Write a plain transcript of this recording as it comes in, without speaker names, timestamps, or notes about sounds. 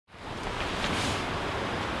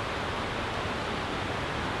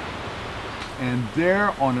And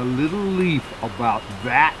there on a little leaf about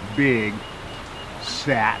that big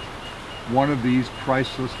sat one of these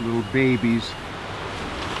priceless little babies.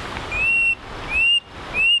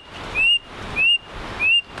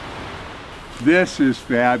 This is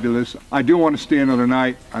fabulous. I do want to stay another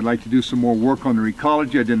night. I'd like to do some more work on their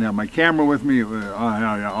ecology. I didn't have my camera with me. On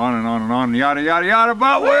and on and on, yada, yada, yada,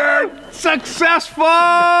 but we're successful!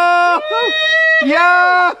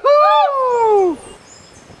 Yahoo!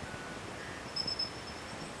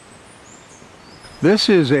 This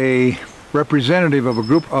is a representative of a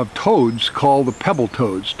group of toads called the pebble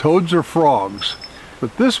toads. Toads are frogs,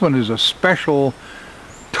 but this one is a special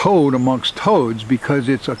toad amongst toads because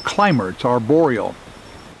it's a climber, it's arboreal.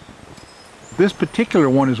 This particular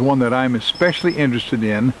one is one that I'm especially interested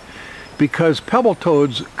in because pebble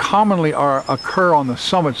toads commonly occur on the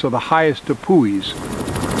summits of the highest tepuis.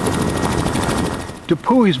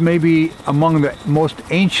 Tepuis may be among the most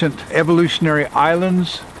ancient evolutionary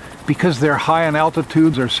islands because they're high in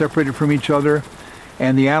altitudes, are separated from each other,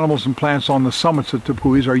 and the animals and plants on the summits of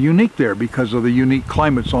tepuis are unique there because of the unique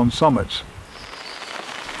climates on summits.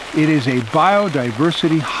 It is a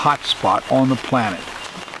biodiversity hotspot on the planet.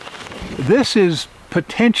 This is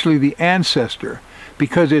potentially the ancestor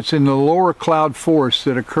because it's in the lower cloud forests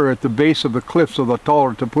that occur at the base of the cliffs of the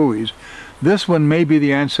taller tepuis. This one may be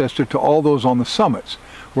the ancestor to all those on the summits.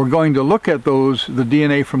 We're going to look at those, the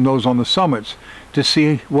DNA from those on the summits, to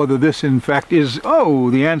see whether this in fact is,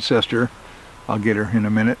 the ancestor. I'll get her in a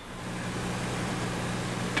minute.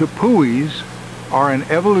 Tepuis are an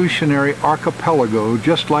evolutionary archipelago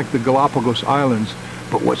just like the Galapagos Islands,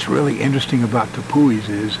 but what's really interesting about tepuis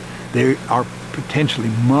is they are potentially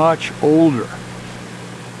much older.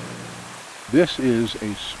 This is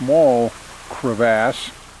a small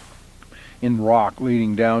crevasse in rock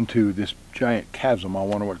leading down to this giant chasm I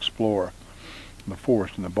want to explore, the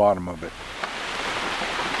forest in the bottom of it.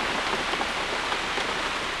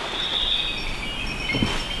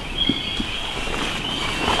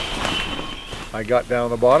 I got down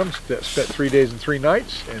the bottom, spent 3 days and 3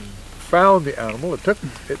 nights, and found the animal. It took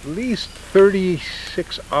at least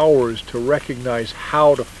 36 hours to recognize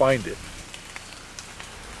how to find it.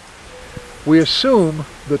 We assume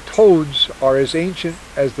the toads are as ancient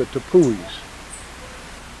as the tepuis.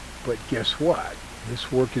 But guess what?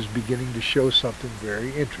 This work is beginning to show something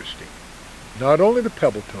very interesting. Not only the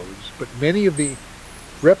pebble toads, but many of the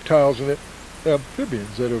reptiles and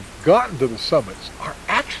amphibians that have gotten to the summits are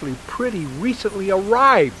actually pretty recently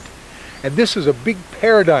arrived. And this is a big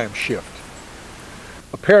paradigm shift.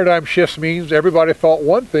 A paradigm shift means everybody thought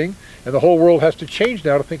one thing and the whole world has to change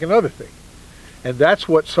now to think another thing. And that's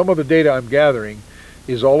what some of the data I'm gathering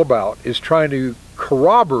is all about, is trying to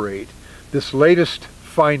corroborate this latest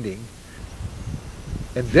finding.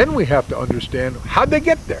 And then we have to understand, how'd they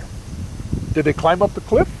get there? Did they climb up the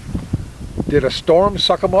cliff? Did a storm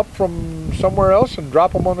suck them up from somewhere else and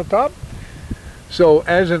drop them on the top? So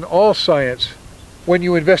as in all science, when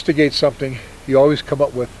you investigate something, you always come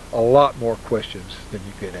up with a lot more questions than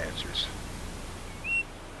you get answers.